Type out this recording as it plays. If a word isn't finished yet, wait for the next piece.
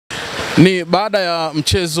Ni baada ya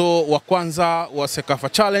mchezo wa kwanza wa Sekafa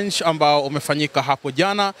Challenge ambao umefanyika hapo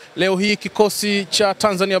jana. Leo hii kikosi cha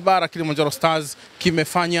Tanzania Bara Kilimanjaro Stars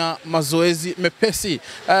kimefanya mazoezi mepesi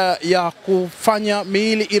ya kufanya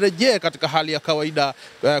miili irejee katika hali ya kawaida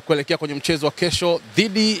kuelekea kwenye mchezo wa kesho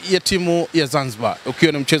dhidi ya timu ya Zanzibar,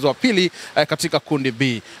 ukiwa ni mchezo wa pili katika kundi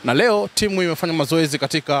B. Na leo timu imefanya mazoezi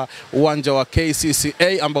katika uwanja wa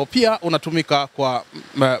KCCA ambao pia unatumika kwa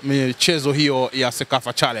michezo hiyo ya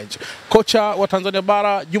Sekafa Challenge. Kocha wa Tanzania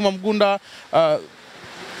Bara Juma Mgunda,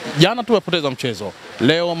 jana tumepoteza mchezo,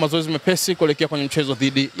 leo mazoezi mepesi kuelekea kwenye mchezo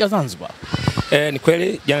dhidi ya Zanzibar. Ni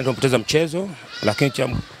kweli jana tumepoteza mchezo, lakini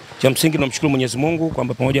cha msingi tunamshukuru Mwenyezi Mungu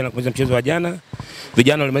kwamba pamoja na kumaliza mchezo wa jana,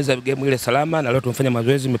 vijana walimaliza game ile salama, na leo tumefanya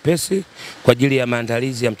mazoezi mepesi kwa ajili ya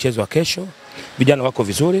maandalizi ya mchezo wa kesho. Vijana wako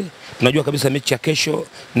vizuri, tunajua kabisa mechi ya kesho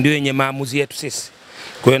ndio yenye maamuzi yetu sisi.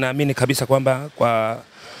 Kwa hiyo naamini kabisa kwamba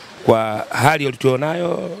kwa hali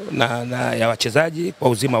walionayo na ya wachezaji kwa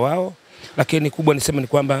uzima wao, lakini kubwa niseme ni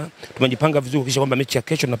kwamba tumejipanga vizuri kisha kwamba mechi ya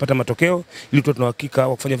kesho tunapata matokeo ili tuwe tuna uhakika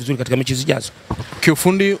wa kufanya vizuri katika mechi zijazo.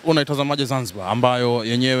 Kiufundi unaitazamaje Zanzibar ambayo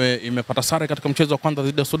yenyewe imepata sare katika mchezo wa kwanza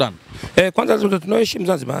dhidi ya Sudan? Kwanza tunaheshimu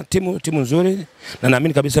Zanzibar, timu nzuri, na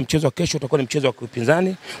naamini kabisa mchezo wa kesho utakuwa ni mchezo wa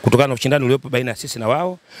kupinzani kutokana na ushindani uliopo baina ya sisi na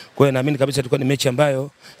wao. Kwa hiyo naamini kabisa itakuwa ni mechi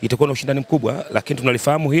ambayo itakuwa na ushindani mkubwa, lakini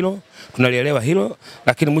tunalifahamu hilo, tunalielewa hilo,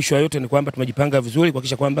 lakini mwisho wa yote ni kwamba tumejipanga vizuri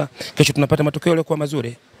kuhakikisha kwamba kesho tunapata matokeo yaliyokuwa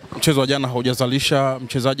mazuri. Mchezo wa jana haujazalisha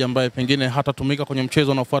mchezaji ambaye pengine hatatumika kwenye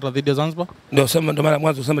mchezo unaofuata dhidi ya Zanzibar? Ndio mara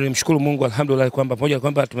mwanzo kusema nimshukuru Mungu alhamdulillah kwamba pamoja na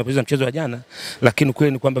kwamba tumepoteza mchezo wa jana, lakini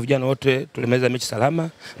kweli ni kwamba vijana wote tulimaliza mechi salama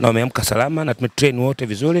na wameamka salama na tumetrain wote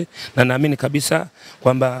vizuri, na naamini kabisa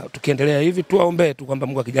kwamba tukiendelea hivi tuwaombe tu kwamba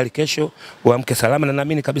Mungu akijali kesho waamke salama, na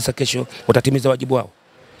naamini kabisa kesho watatimiza wajibu wao.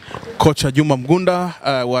 Kocha Juma Mgunda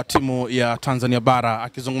wa timu ya Tanzania Bara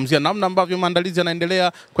akizungumzia namna ambavyo maandalizi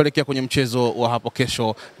yanaendelea kuelekea kwenye mchezo wa hapo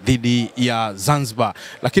kesho dhidi ya Zanzibar.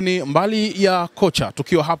 Lakini mbali ya kocha,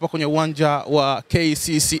 tukiwa hapa kwenye uwanja wa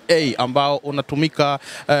KCCA ambao unatumika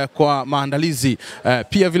kwa maandalizi,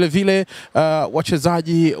 pia vile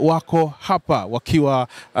wachezaji wako hapa wakiwa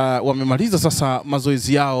wamemaliza sasa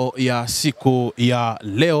mazoezi yao ya siku ya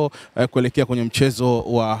leo kuelekea kwenye mchezo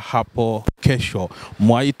wa hapo kesho.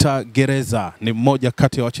 Gereza ni mmoja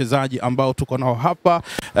kati ya wachezaji ambao tuko nao hapa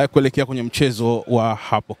kuelekea kwenye mchezo wa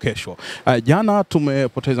hapo kesho. Jana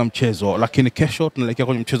tumepoteza mchezo, lakini kesho tunaelekea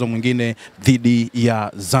kwenye mchezo mwingine dhidi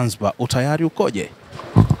ya Zanzibar. Utayari ukoje?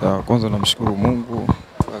 Kwanza namshukuru Mungu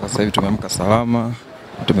mpaka sasa hivi tumeamka salama,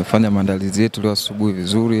 tumefanya maandalizi yetu leo asubuhi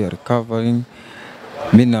vizuri ya recovering.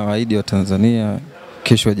 Mimi nawaahidi wa Tanzania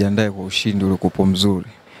kesho wajiandae kwa ushindi uliokuwa mzuri.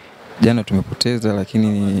 Jana tumepoteza, lakini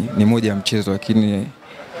ni moja ya mchezo, lakini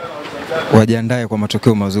wajiandae kwa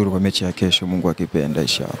matokeo mazuri kwa mechi ya kesho, Mungu akipenda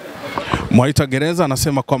inshallah. Mwaita Gereza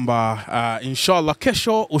anasema kwamba inshallah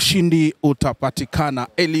kesho ushindi utapatikana.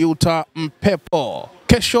 Eliuta Mpepo,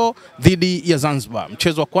 kesho dhidi ya Zanzibar,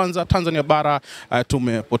 mchezo wa kwanza Tanzania Bara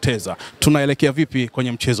tumepoteza. Tunaelekea vipi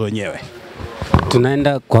kwenye mchezo wenyewe?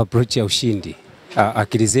 Tunaenda kwa approach ya ushindi.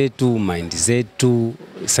 Akili zetu, mind zetu,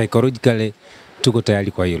 psychologically tuko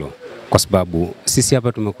tayari kwa hilo, kwa sababu sisi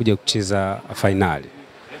hapa tumekuja kucheza finali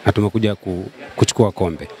na tumekuja kuchukua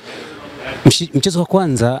kombe. Mchezo wa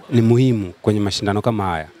kwanza ni muhimu kwenye mashindano kama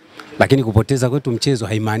haya, lakini kupoteza kwetu mchezo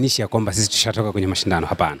haimaanishi kwamba sisi tushatoka kwenye mashindano,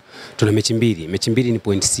 hapana. Tuna mechi mbili ni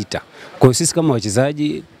point 6. Kwa hiyo sisi kama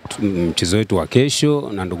wachezaji, mchezo wetu wa kesho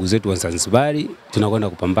na ndugu zetu wa Zanzibari tunakwenda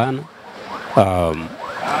kupambana,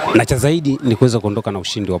 na cha zaidi ni kuweza kuondoka na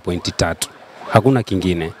ushindi wa point 3. Hakuna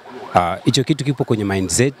kingine. Hicho kitu kipo kwenye mind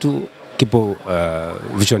zetu, kipo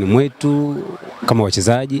vichwani mwetu kama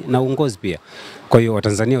wachezaji na uongozi pia. Kwa hiyo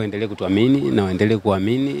Watanzania waendelee kutuamini na waendelee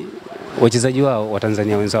kuamini wachezaji wao,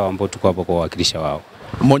 Watanzania wenzao ambao tuko hapo kwa wakilisha wao.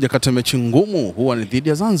 Mmoja kati ya mechi ngumu huwa ni dhidi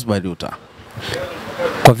ya Zanzibar Luta.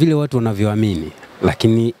 Kwa vile watu wanavyoamini,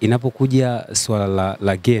 lakini inapokuja swala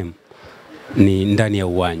la game ni ndani ya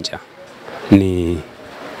uwanja. Ni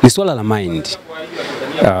swala la mind.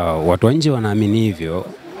 Watu wa nje wanaamini hivyo,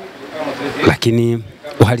 lakini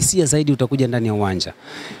uhalisia zaidi utakuja ndani ya uwanja.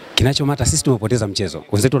 Kinachomata sisi tumepoteza mchezo.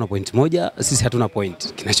 Wenzetu wana point 1, sisi hatuna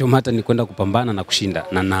point. Kinachomata ni kwenda kupambana na kushinda,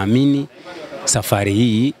 na naamini safari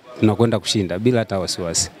hii tunakwenda kushinda bila hata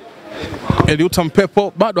wasiwasi. Eliuta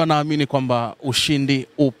Mpepo bado anaamini kwamba ushindi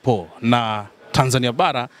upo na Tanzania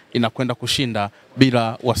Bara inakwenda kushinda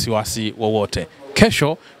bila wasiwasi wowote.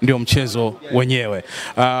 Kesho ndio mchezo wenyewe.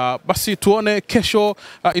 Basi tuone kesho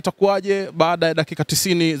itakuwaje baada ya dakika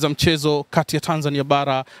 90 za mchezo kati ya Tanzania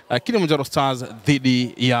Bara Kilimanjaro Stars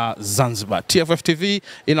dhidi ya Zanzibar. TFF TV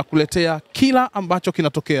inakuletea kila ambacho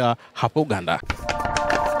kinatokea hapo Uganda.